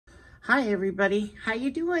Hi everybody, how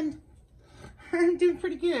you doing? I'm doing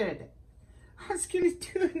pretty good. I was gonna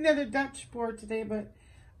do another Dutch board today, but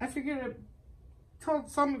I figured I told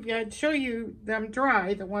some of you I'd show you them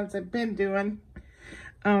dry, the ones I've been doing.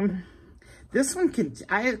 This one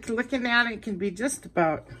looking at it can be just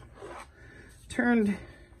about turned,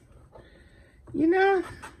 you know,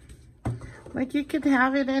 like you could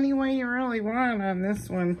have it any way you really want on this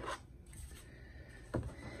one.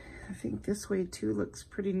 I think this way too looks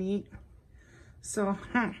pretty neat. So,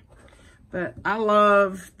 but I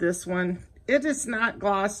love this one. It is not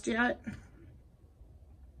glossed yet,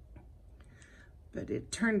 but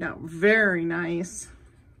it turned out very nice.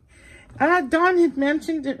 Dawn had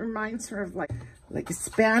mentioned it reminds her of like a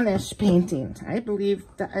Spanish painting. I believe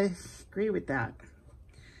that I agree with that.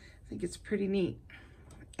 I think it's pretty neat.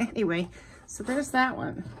 Anyway, so there's that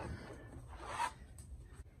one.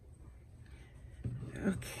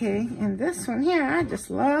 Okay, and this one here I just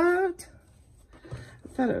loved.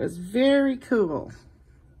 I thought it was very cool.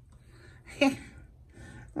 I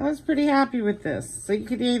was pretty happy with this. So you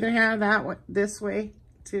could either have that one this way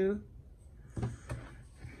too,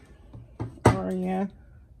 or yeah,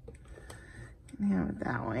 you can have it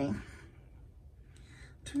that way.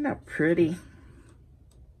 Turned out pretty.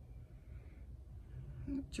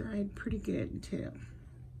 It dried pretty good too.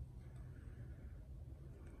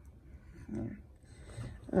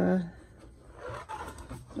 Yeah.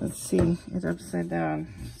 Let's see it upside down,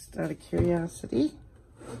 just out of curiosity.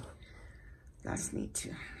 That's neat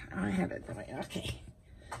too. Oh, I had it that way. Okay.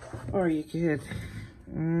 Or you could.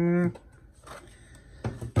 No.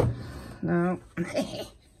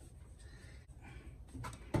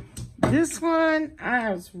 This one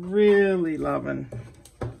I was really loving.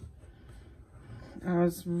 I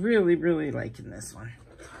was really liking this one.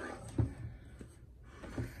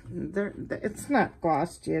 It's not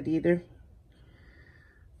glossed yet either.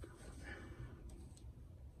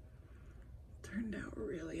 Turned out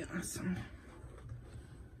really awesome.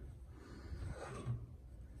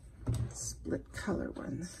 Split color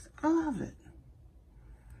ones. I love it.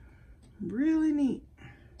 Really neat.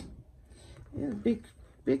 Yeah,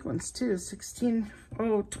 big ones too.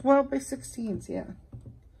 12 by 16s, yeah.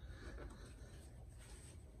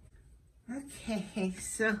 Okay,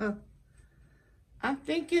 so I'm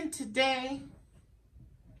thinking today,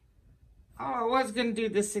 I was gonna do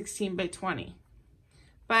the 16 by 20,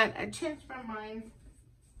 but I changed my mind.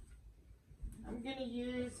 I'm gonna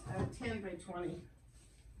use a 10 by 20.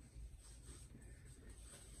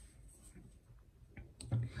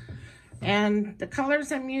 And the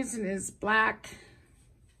colors I'm using is black.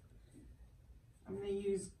 I'm gonna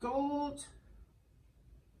use gold,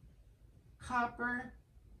 copper,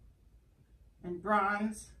 and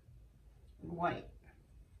bronze, and white.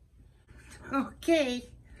 Okay,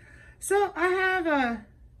 so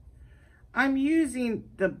I'm using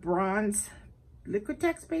the bronze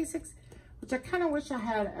Liquitex Basics, which I kind of wish I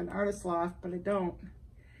had an Artist Loft, but I don't.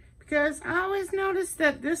 Because I always notice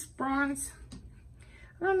that this bronze,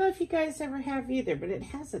 I don't know if you guys ever have either, but it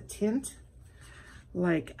has a tint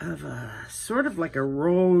like of a, sort of like a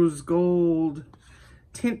rose gold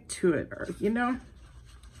tint to it, or, you know,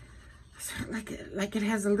 sort of like it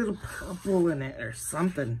has a little purple in it or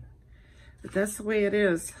something. But that's the way it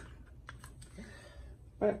is.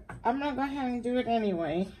 But I'm gonna go ahead and do it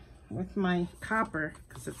anyway with my copper,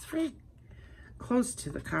 because it's very close to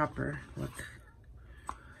the copper. Look.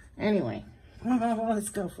 Anyway, let's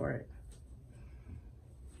go for it.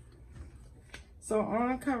 So I'm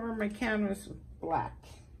gonna cover my canvas with black.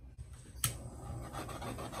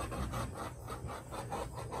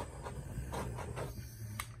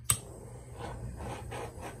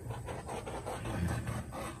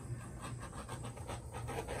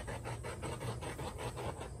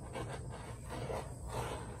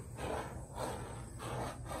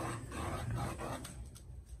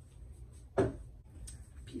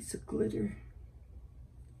 Piece of glitter.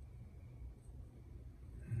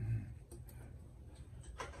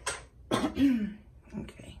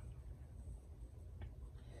 Okay.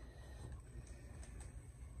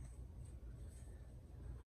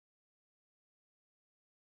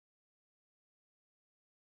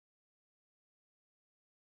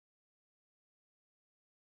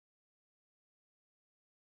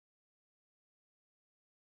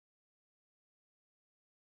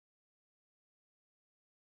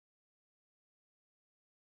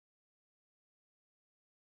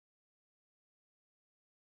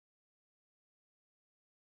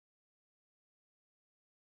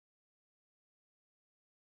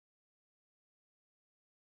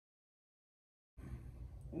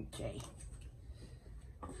 Okay.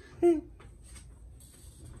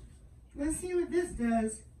 Let's see what this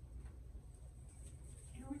does.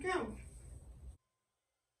 go.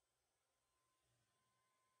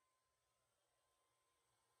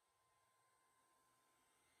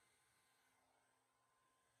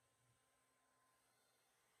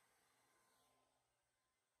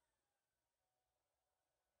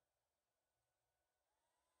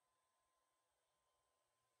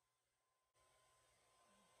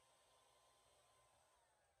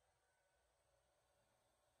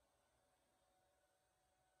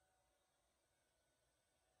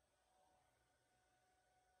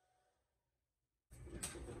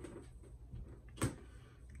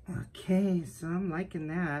 Okay, so I'm liking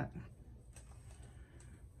that.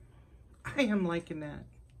 I am liking that.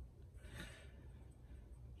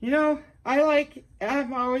 You know,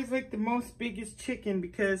 I've always liked the most biggest chicken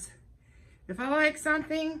because if I like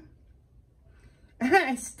something and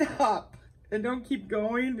I stop and don't keep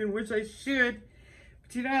going, and which I should,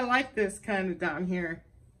 but you know, I like this kind of down here.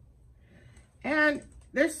 And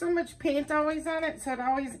there's so much paint always on it, so it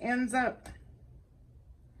always ends up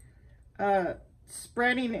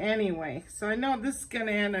spreading anyway. So I know this is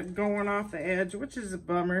gonna end up going off the edge, which is a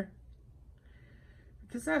bummer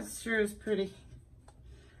because that sure is pretty.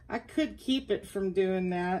 I could keep it from doing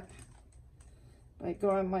that by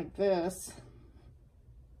going like this.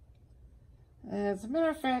 As a matter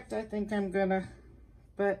of fact, I think I'm gonna,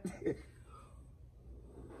 but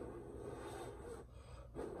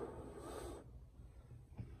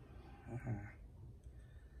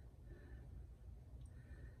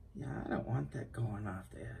yeah, I don't want that going off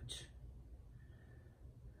the edge.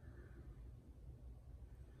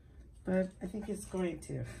 But I think it's going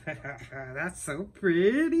to. That's so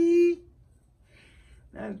pretty.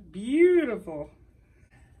 That's beautiful.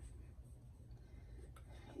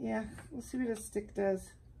 Yeah, we'll see what a stick does.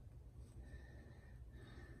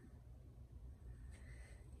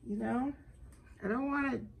 You know, I don't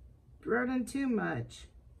want it running too much.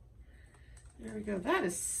 There we go. That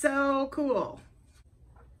is so cool.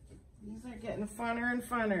 These are getting funner and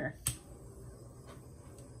funner.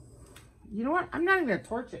 You know what? I'm not even gonna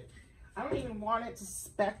torch it. I don't even want it to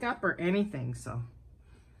speck up or anything, so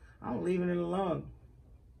I'm leaving it alone.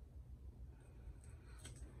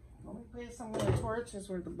 The only place I'm gonna torch is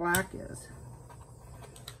where the black is.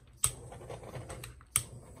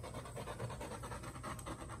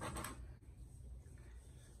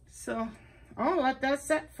 So I'll let that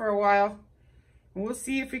set for a while. We'll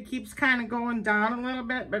see if it keeps kind of going down a little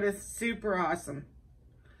bit, but it's super awesome.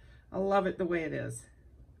 I love it the way it is.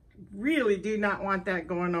 Really do not want that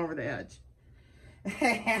going over the edge.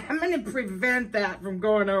 I'm going to prevent that from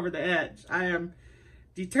going over the edge. I am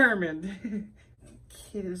determined.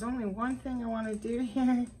 Okay, there's only one thing I want to do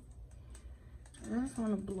here. I just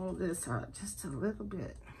want to blow this out just a little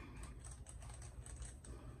bit.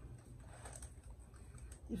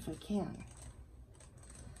 If I can.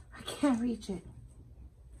 I can't reach it.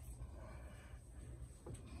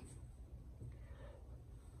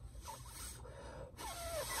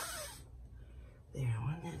 There, I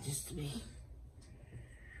want that just to be.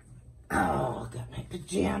 Oh, got my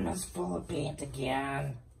pajamas full of paint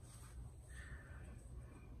again.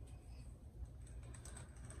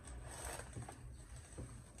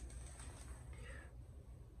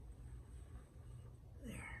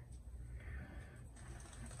 There.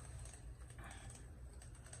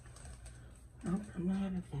 Oh, I'm not out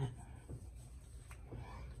of that.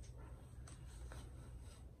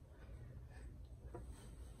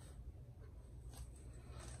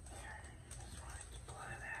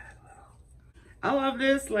 I love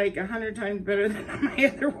this like 100 times better than my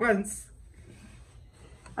other ones.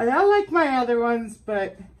 I like my other ones,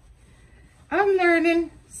 but I'm learning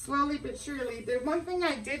slowly but surely. The one thing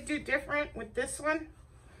I did do different with this one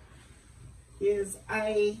is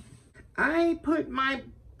I put my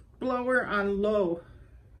blower on low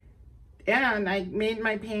and I made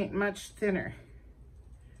my paint much thinner.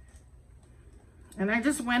 And I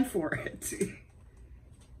just went for it.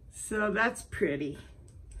 So that's pretty.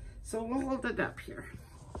 So we'll hold it up here.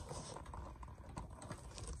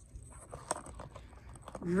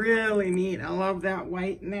 Really neat. I love that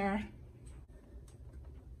white in there.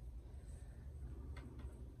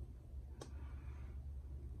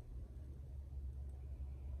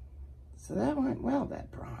 So that went well, that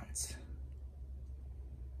bronze.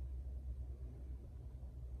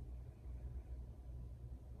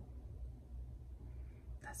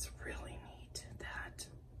 That's really neat, that.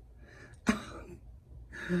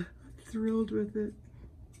 I'm thrilled with it.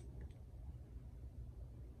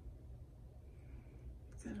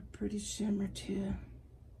 It's got a pretty shimmer too.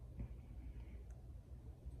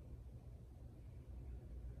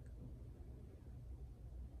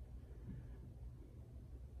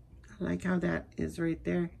 I like how that is right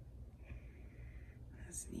there.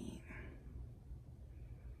 That's neat.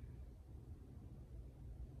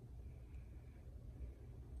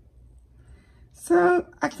 So,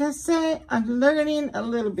 like I say, I'm learning a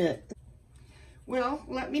little bit. Well,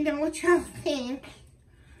 let me know what y'all think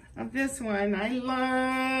of this one. I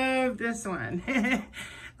love this one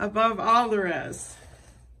above all the rest.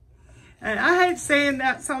 And I hate saying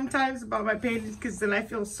that sometimes about my paintings because then I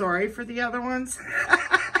feel sorry for the other ones.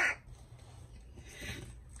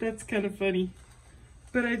 That's kind of funny,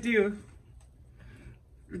 but I do.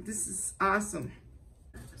 This is awesome.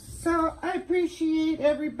 So I appreciate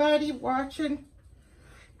everybody watching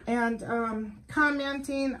and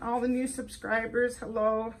commenting, all the new subscribers.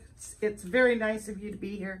 Hello. It's very nice of you to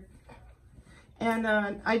be here. And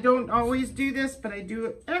I don't always do this, but I do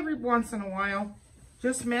it every once in a while.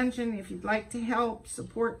 Just mention if you'd like to help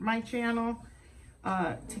support my channel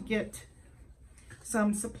to get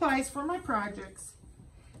some supplies for my projects.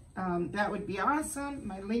 That would be awesome.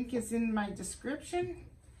 My link is in my description.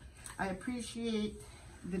 I appreciate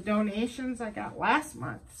the donations I got last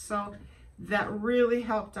month, so that really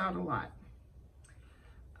helped out a lot.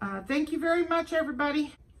 Thank you very much,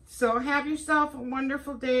 everybody. So have yourself a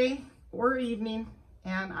wonderful day or evening,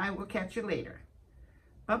 and I will catch you later.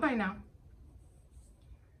 Bye-bye now.